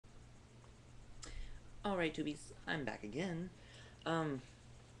Alright, Tubies, I'm back again. Um,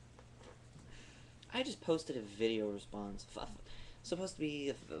 I just posted a video response, supposed to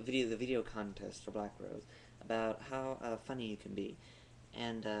be the video contest for Black Rose, about how funny you can be,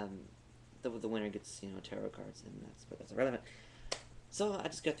 and the winner gets tarot cards, and that's irrelevant. So I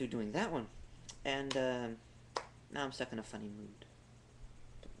just got through doing that one, and now I'm stuck in a funny mood.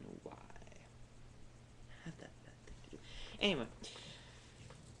 Don't know why. I have that bad thing to do. Anyway,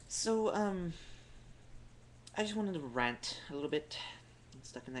 so I just wanted to rant a little bit. I'm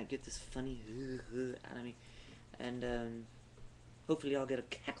stuck in that, get this funny out of me. And hopefully I'll get a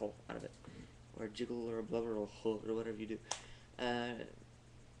cackle out of it. Or a jiggle or a blubber or whatever you do.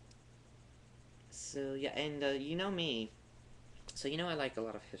 So yeah, and you know me. So you know I like a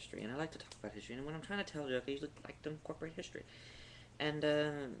lot of history, and I like to talk about history. And when I'm trying to tell a joke, I usually like to incorporate history. And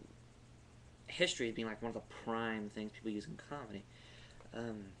history being like one of the prime things people use in comedy.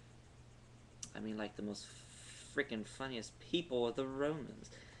 Um, I mean, like the most freaking funniest people are the Romans.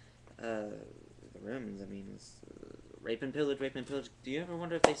 The Romans, I mean, was rape and pillage, rape and pillage. Do you ever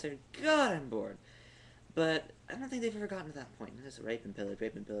wonder if they say, God, I'm bored? But I don't think they've ever gotten to that point. It's rape and pillage,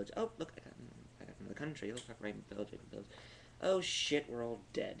 rape and pillage. Oh, look, I got another country. Oh, fuck, rape and pillage, rape and pillage. Oh, shit, we're all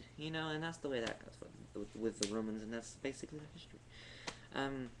dead. And that's the way that goes with the Romans, and that's basically the history.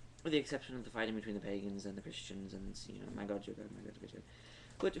 With the exception of the fighting between the pagans and the Christians, and, my God, your God, my God, your God.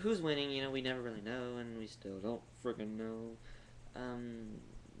 But who's winning, we never really know, and we still don't friggin' know.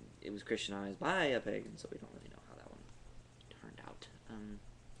 It was Christianized by a pagan, so we don't really know how that one turned out. I'm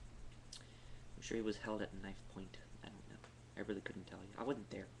sure he was held at knife point. I don't know. I really couldn't tell you. I wasn't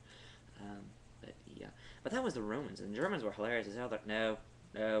there. But yeah. But that was the Romans, and the Germans were hilarious as hell. Like, no,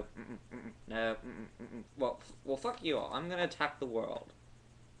 no, no, well, fuck you all. I'm gonna attack the world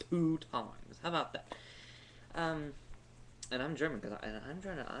 2 times. How about that? And I'm German because I'm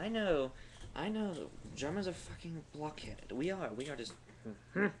German. I know, Germans are fucking blockheaded. We are just,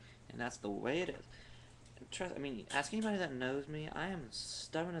 and that's the way it is. Trust. I mean, ask anybody that knows me. I am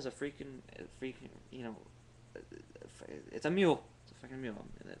stubborn as a freaking. It's a mule. It's a fucking mule.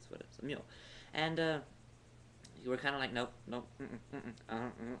 That's what it's a mule. And you were kind of like, nope, nope,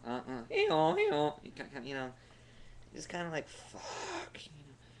 just kind of like, fuck,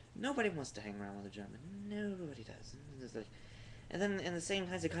 Nobody wants to hang around with a German. Nobody does. And then in the same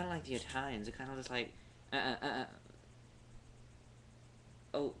time, they're kind of like the Italians. They're kind of just like,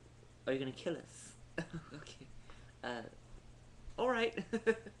 oh, are you gonna kill us? Okay. All right.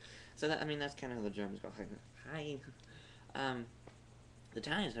 So that's kind of how the Germans go. Like, hi. The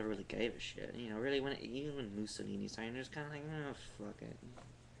Italians never really gave a shit. Really even when Mussolini's time, they're just kind of like, oh, fuck it.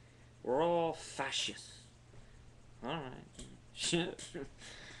 We're all fascists. All right. Shit.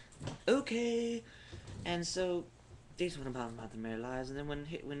 Okay. And so they just went about their merry lives, and then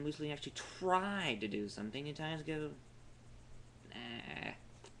when Mussolini actually tried to do something, the Italians go,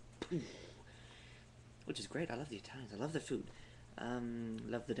 nah. Which is great. I love the Italians. I love the food.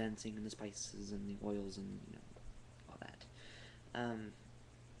 Love the dancing and the spices and the oils and all that. And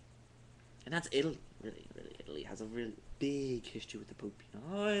that's Italy. Really, really, Italy has a really big history with the Pope.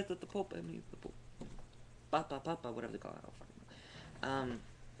 Oh, it's the Pope. I mean, the Pope. Papa, whatever they call it. I don't fucking know.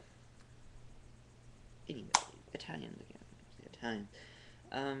 Anyway, Italians again. The Italians.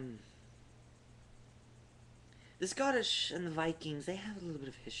 The Scottish and the Vikings, they have a little bit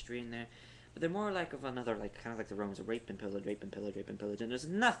of history in there, but they're more like of another, like kind of like the Romans, rape and pillage, rape and pillage, rape and pillage, and there's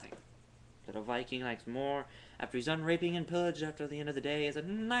nothing that a Viking likes more after he's done raping and pillage after the end of the day is a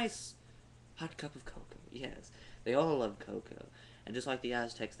nice hot cup of cocoa. Yes, they all love cocoa, and just like the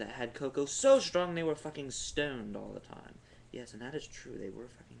Aztecs that had cocoa so strong they were fucking stoned all the time. Yes, and that is true. They were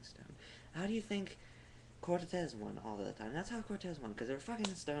fucking stoned. How do you think Cortez won all the time? That's how Cortez won, because they were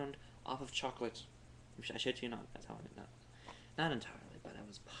fucking stoned off of chocolate. I shit you not. That's how I did that. Not entirely, but that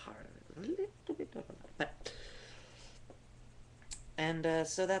was part of it. A little bit of it. But and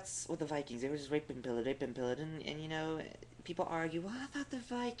so that's what the Vikings. They were just raping and pillaged, and people argue. Well, I thought the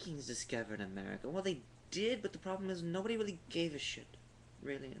Vikings discovered America. Well, they did, but the problem is nobody really gave a shit,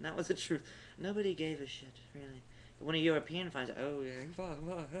 really, and that was the truth. Nobody gave a shit, really. But when a European finds out, oh yeah,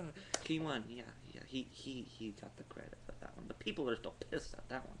 he won. Yeah, he got the credit for that one. But people are still pissed at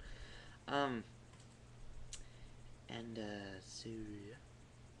that one. And so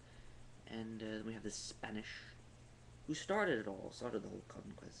and we have the Spanish, who started it all, started the whole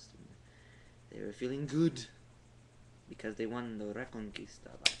conquest. And they were feeling good because they won the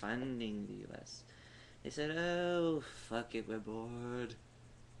Reconquista by finding the U.S. They said, "Oh, fuck it, we're bored."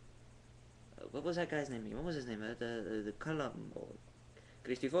 What was that guy's name? What was his name? The Colombo,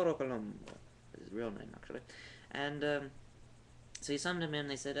 Cristoforo Colombo, his real name actually, and So he summoned him in, and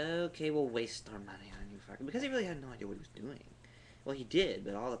they said, okay, we'll waste our money on you, fucker. Because he really had no idea what he was doing. Well, he did,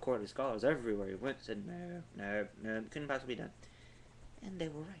 but all the quarterly scholars everywhere he went said, no, couldn't possibly be done. And they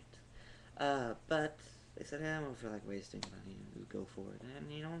were right. But they said, I don't feel like wasting money, go for it.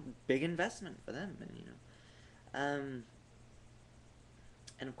 And, big investment for them, and,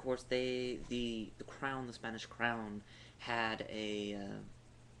 and of course, the crown, the Spanish crown, had a, I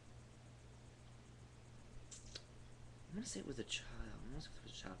want to say it was a child.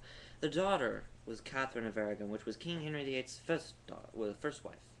 The daughter was Catherine of Aragon, which was King Henry VIII's first wife,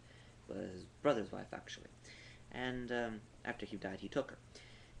 was his brother's wife actually, and after he died, he took her,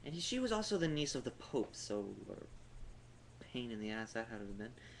 and she was also the niece of the Pope. So what a pain in the ass that had to have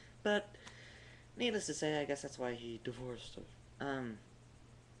been, but needless to say, I guess that's why he divorced her.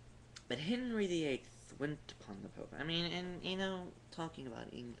 But Henry VIII went upon the Pope. I mean, and talking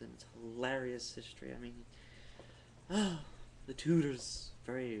about England's hilarious history. I mean, the Tudors,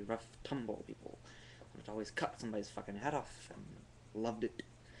 very rough, tumble people. Would always cut somebody's fucking head off, and loved it.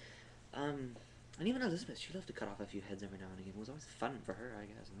 And even Elizabeth, she loved to cut off a few heads every now and again. It was always fun for her, I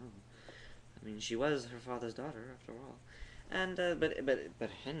guess. I mean, she was her father's daughter, after all. And but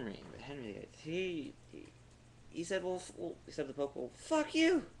Henry VIII, he said, he said to the Pope, well, fuck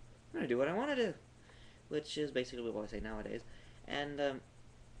you, I'm gonna do what I want to do, which is basically what I say nowadays. And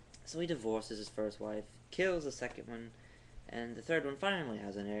so he divorces his first wife, kills the second one, and the third one finally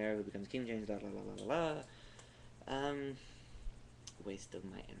has an heir who becomes King James. Waste of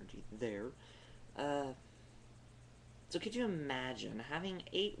my energy there. So could you imagine having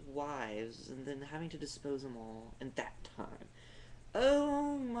 8 wives and then having to dispose them all in that time?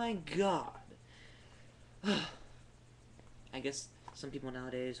 Oh my god. I guess some people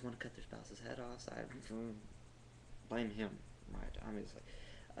nowadays want to cut their spouse's head off, so I blame him, right, obviously.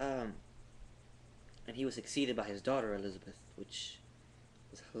 And he was succeeded by his daughter Elizabeth, which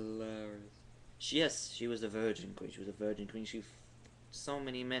was hilarious. Yes, she was a virgin queen. She was a virgin queen. So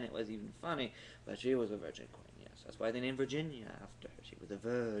many men it was even funny, but she was a virgin queen. Yes, that's why they named Virginia after her. She was a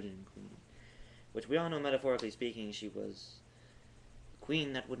virgin queen, which we all know, metaphorically speaking, she was a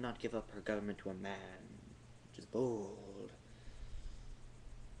queen that would not give up her government to a man, which is bold.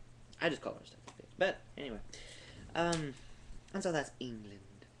 I just call her stuff, but anyway, and so that's England.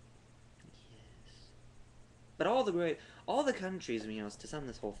 But all the countries, to sum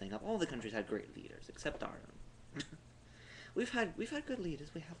this whole thing up, all the countries had great leaders, except our own. We've had good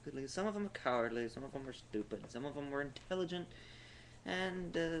leaders. We have good leaders. Some of them are cowardly, some of them were stupid, some of them were intelligent,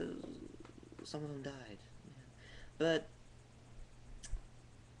 and some of them died. Yeah. But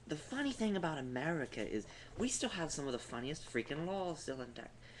the funny thing about America is we still have some of the funniest freaking laws still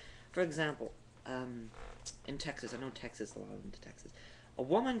intact. For example, in Texas, I know Texas, a lot of them to Texas, a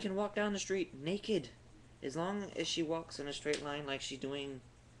woman can walk down the street naked, as long as she walks in a straight line like she's doing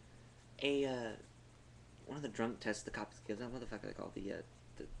a, one of the drunk tests the cops give them. What the fuck are they called? The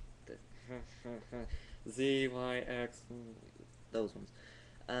ZYX, those ones.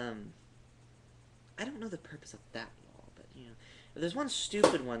 I don't know the purpose of that law, but, there's one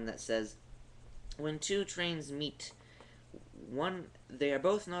stupid one that says, when 2 trains meet, they are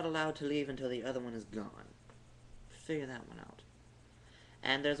both not allowed to leave until the other one is gone. Figure that one out.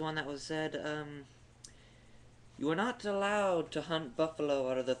 And there's one that was said, you are not allowed to hunt buffalo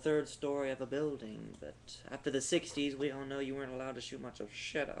out of the 3rd story of a building, but after the 60s, we all know you weren't allowed to shoot much of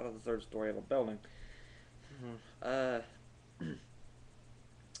shit out of the 3rd story of a building.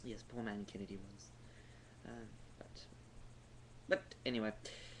 Yes, poor man Kennedy was. But anyway.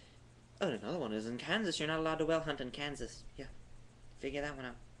 Oh, another one is in Kansas. You're not allowed to well hunt in Kansas. Yeah, figure that one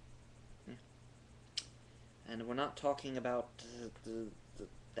out. Yeah. And we're not talking about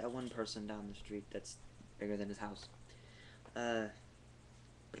that one person down the street that's bigger than his house. Bling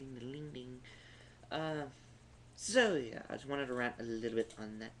ding ding. So yeah, I just wanted to rant a little bit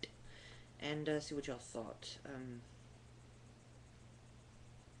on that, and see what y'all thought.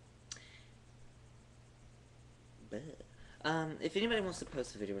 If anybody wants to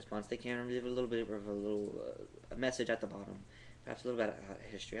post a video response, they can leave a little bit of a message at the bottom. Perhaps a little bit about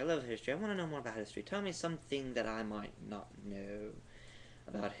history. I love history. I want to know more about history. Tell me something that I might not know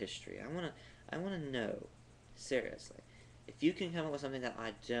about history. I want to know, seriously. If you can come up with something that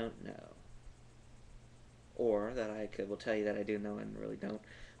I don't know, or that will tell you that I do know and really don't,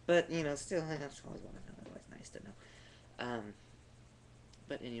 but, still, I just always want to know. It's always nice to know.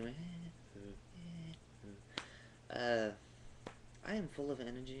 But anyway, I am full of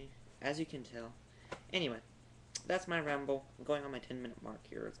energy, as you can tell. Anyway, that's my ramble. I'm going on my 10-minute mark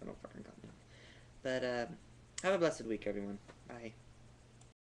here. It's gonna fucking cut me off. But, have a blessed week, everyone. Bye.